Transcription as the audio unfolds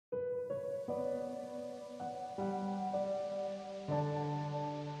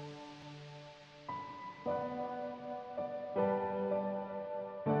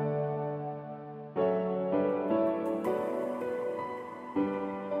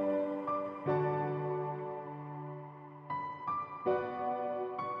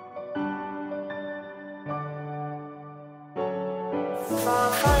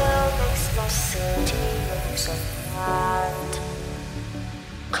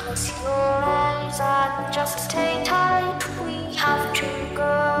Close your eyes and just stay tight. We have to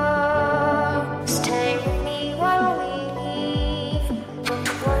go. Stay with me while we leave. Don't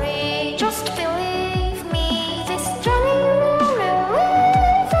worry, just believe me. This journey will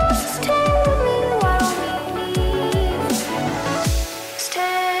relieve us. Stay with me while we leave.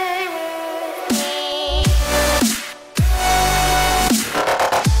 Stay with me.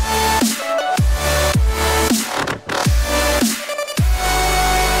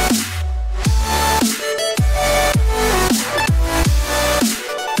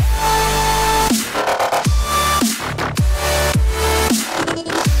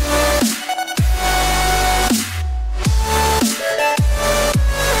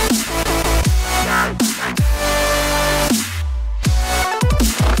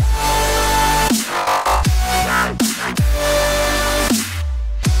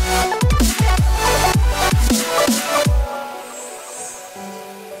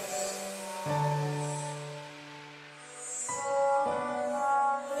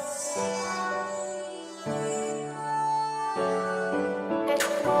 It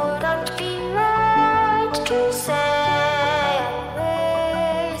wouldn't be right to say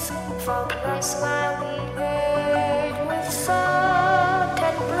anyways, for the place where we live.